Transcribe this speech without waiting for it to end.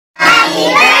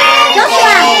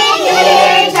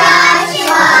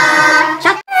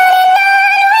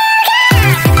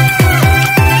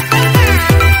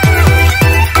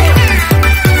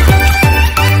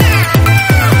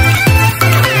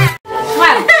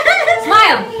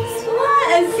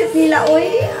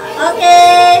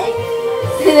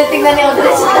tingnan niyo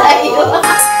ulit tayo.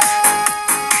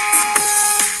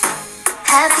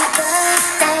 Happy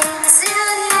birthday to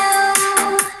you.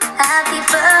 Happy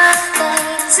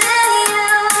birthday to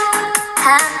you.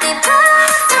 Happy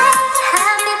birthday,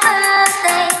 happy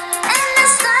birthday. And the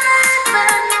sun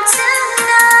burning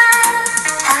tonight.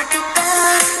 Happy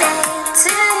birthday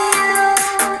to you.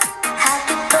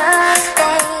 Happy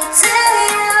birthday to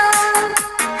you.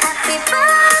 Happy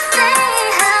birthday,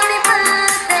 happy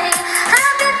birthday.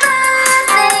 Happy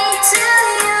birthday to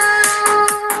you.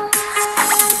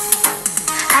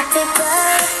 Happy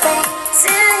birthday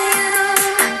to you.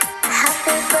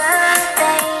 Happy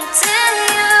birthday to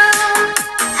you.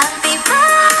 Happy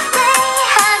birthday,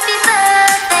 happy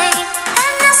birthday.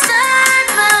 And the sun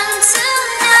burns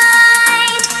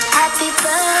tonight. Happy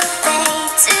birthday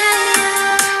to you.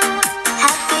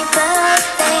 Happy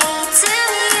birthday to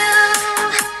you.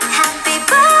 Happy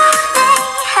birthday,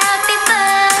 happy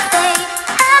birthday.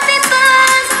 Happy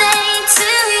birthday to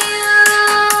you.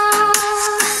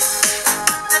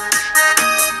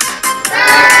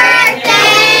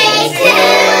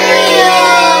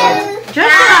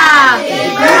 Joshua!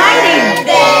 Good morning!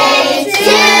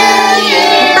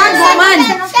 Tag woman!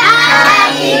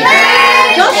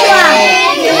 Joshua!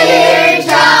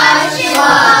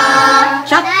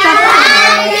 Chop, chop!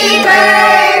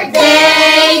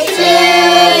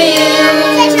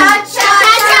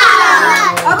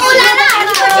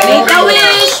 Make a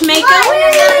wish! Make a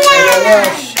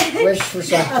wish! Wish for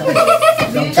something.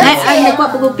 Ay,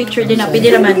 nagpapag-picture din na.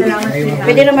 Pwede naman.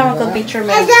 Pwede naman mag-picture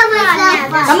mo.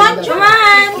 Come on, come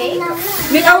on!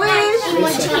 Make a wish!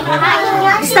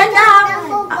 Stand up!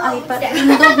 Ay,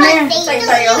 patindog na yan.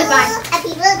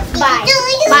 Happy birthday to you.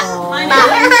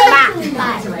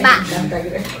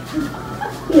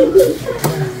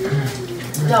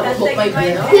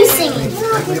 Who's singing? We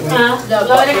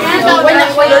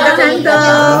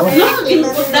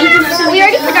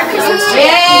already put our Christmas tree.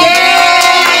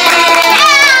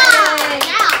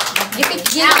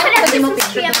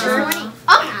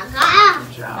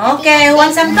 Okay, who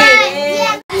wants some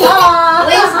cake?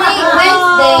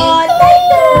 Wednesday.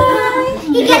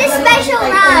 You get a special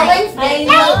ride. Yeah,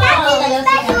 you got a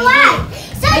special ride.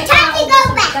 So time to go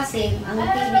back. Kasi, ang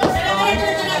TV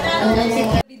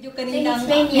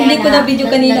Hindi ko na video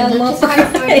kanina ang mga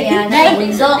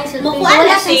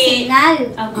wala siyang signal.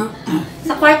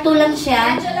 Sa kwarto lang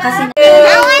siya. Kasi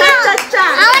I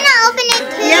wanna open it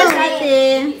too. Yes,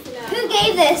 ate. Who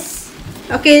gave this?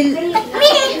 Okay, Me.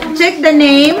 check the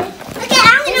name. Okay,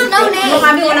 I'm gonna open it.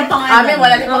 kami walang pangalan.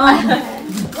 Wala din pangalan.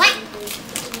 What?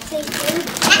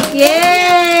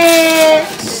 Yes!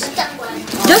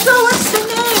 Joshua, what's the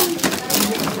name?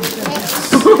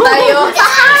 Tayo.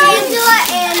 Angela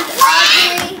and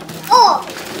Audrey. Oh.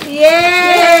 Yay!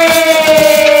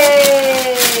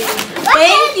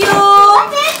 Thank you!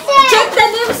 What is it? Check the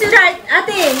name, sir.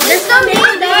 Ate, there's no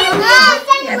name there.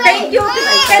 Thank you.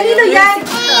 Kanino yan?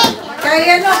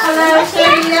 Kaya no, kala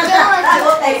siya ka.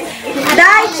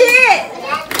 Daichi!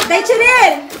 Daichi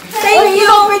rin! Thank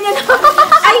you!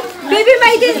 Ay, Baby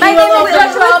Maiden! My name is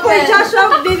Joshua for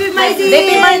Joshua. Baby Maiden!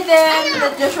 Baby Maiden.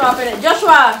 Let Joshua open it.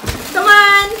 Joshua. Come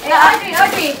on!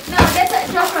 Audrey. No, that's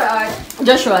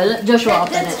Joshua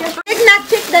open it. Did not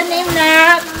check the name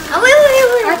na. Oh, wait.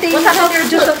 Ate, what's up your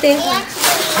Joshua te?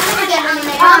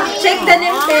 Check the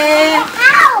name te.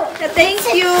 Ow! Thank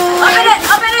you!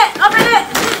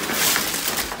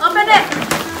 Open it.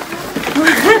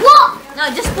 No,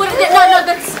 just put it in. No,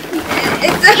 that's...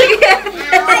 It's okay.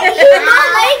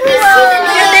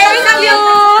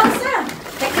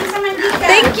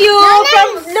 Thank you! From,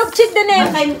 look, check the name.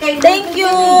 Thank you!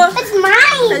 It's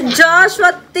mine.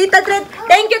 Joshua, Tita Dred.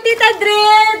 Thank you, Tita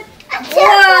Dred!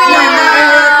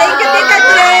 Wow. Thank you, Tita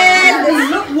Dred!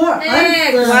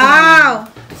 Next. Wow!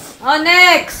 Oh,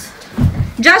 next.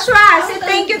 Joshua, say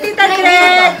thank you, Tita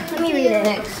Dred! Let me read it.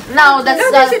 Next. Now, that's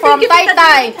No, that's it. from Thank you, Tai Tita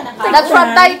Tai. Dred. That's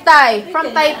from Tai Tai. From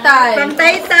Tai Tai. From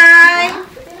Taytay!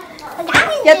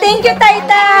 Yeah, thank you,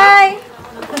 Taytay!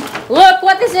 Look,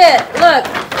 what is it? Look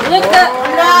how it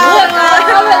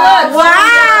looks.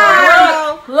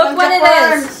 Wow! Look what it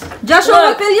is. Joshua,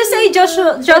 Look. what will you say,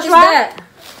 Joshua? What is that?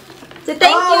 Say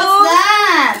thank you!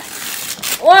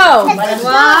 Wow.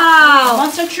 Wow!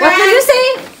 What will you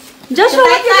say? Joshua,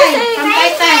 what will you say?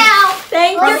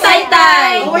 Thank you,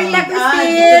 Taytay! Wait,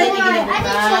 Christine!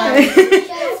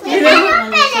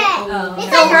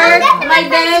 My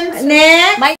dance.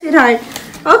 Next! My sweetheart.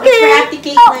 Okay.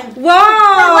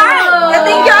 Wow!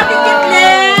 Thank you, Ate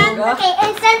Caitlin! Okay,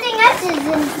 and something else is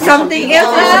in. Something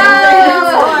else is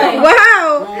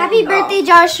wow! Happy birthday,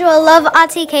 Joshua. Love,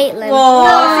 Auntie Caitlin. Wow!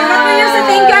 What will you say?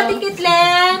 Thank you, Ate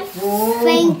Caitlin!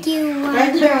 Thank you.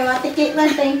 Ate Caitlin,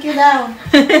 thank you daw.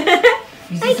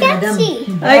 I can't see.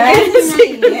 I can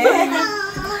see.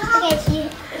 Okay, see.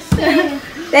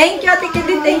 Thank you, Ate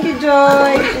Caitlin. Thank you,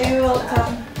 Joy. You're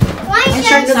welcome. Why And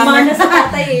should short Nagmana sa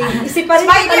tatay eh. Isipa rin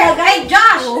niya Spider! talaga. Hey,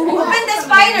 Josh! Open the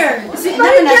spider! Isipa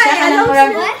rin niya. Alam mo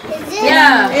What is it?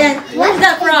 Yeah. Ayan. Where's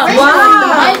that from?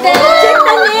 Wow! Maiden. Check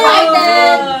the name!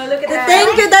 Maiden. Look at that.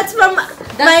 Thank you. That's from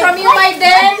That's from you,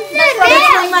 Maiden. That's from That's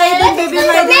from Maiden, baby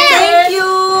Maiden. Thank you.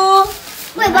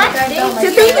 Wait, what? So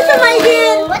thank you to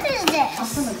Maiden. What is this?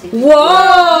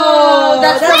 Whoa!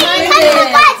 That's Wait, come to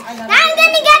us. Now I'm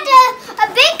gonna get a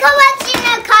big collection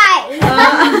of cards.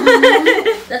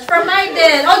 That's from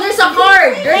Maiden. Oh, there's a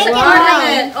card. There's a card in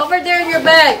it. Over there in your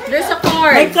bag. There's a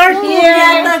card. My card here.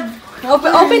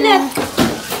 Open it.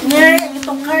 Here,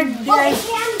 itong card.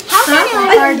 How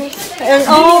can you?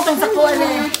 Oh, itong sakuan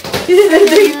eh.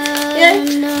 Yan.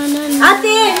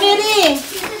 Ate,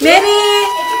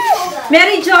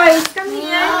 Mary Joyce, come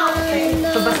here.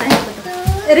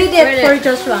 Read it for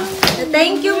Joshua.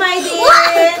 Thank you, my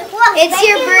dear. It's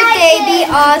your birthday. Be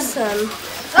awesome.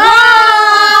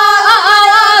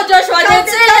 Joshua,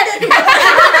 that's it.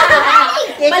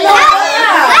 Give me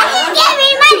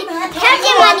money. Have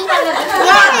your money.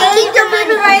 Thank you,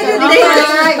 baby Maiden.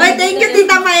 Thank you,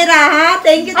 Tita Mayra, ha?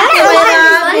 Thank you, Tita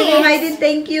Mayra. Baby Maiden,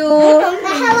 thank you. What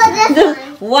the hell is this?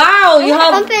 Wow, you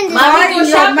have Open this. Mommy, go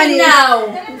shopping now.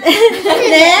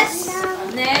 Next.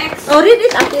 Next. Oh, read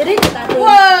it, Ate. Read it, Ate.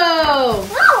 Whoa.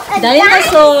 Oh, a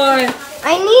Dinosaur.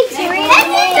 I need to read it.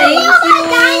 Thank you. A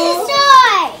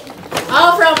dinosaur.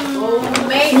 Oh, from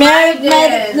Maiden.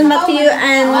 Matthew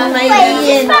and Wait, Maiden. is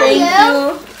this from Thank you?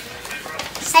 you.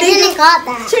 I didn't got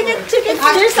that. Check it.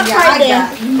 There's a card there.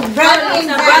 Bradley.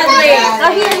 Bradley.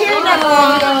 Oh, here na.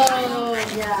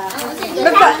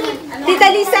 Tita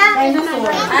Lisa.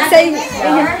 Say,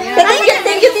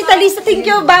 thank you, Tita Lisa. Thank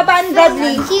you, Baba and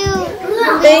Bradley.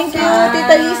 Thank you,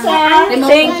 Tita Lisa.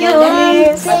 Thank you.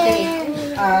 Is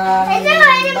there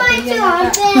any more to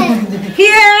open?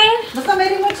 Here. Basta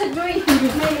may remote sa Joy.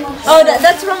 Oh,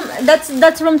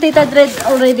 that's from Tita Dread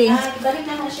already.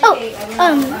 Oh,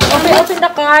 Open the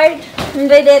card and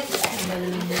read it.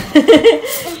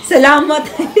 Salamat.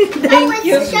 Thank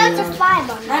you. It shows a 5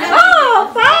 on it.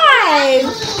 Oh,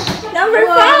 5! Number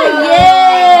 5!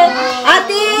 Yay!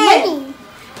 Ate!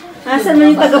 Asan mo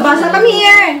yung tagabasa? Come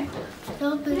here!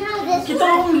 Kita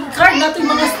kong card natin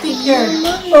mga sticker.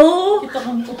 Oh!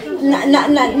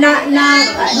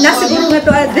 Nasiguro nga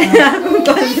to, Ate.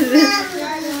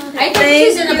 I think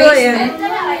she's in the basement.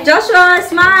 Joshua,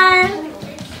 smile!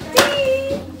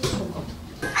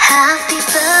 Happy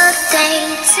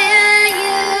birthday to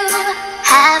you.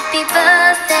 Happy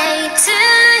birthday to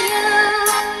you.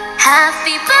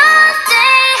 Happy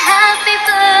birthday,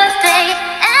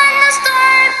 and the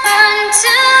star burn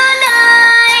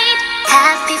tonight.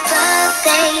 Happy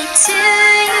birthday to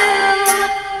you.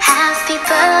 Happy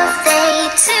birthday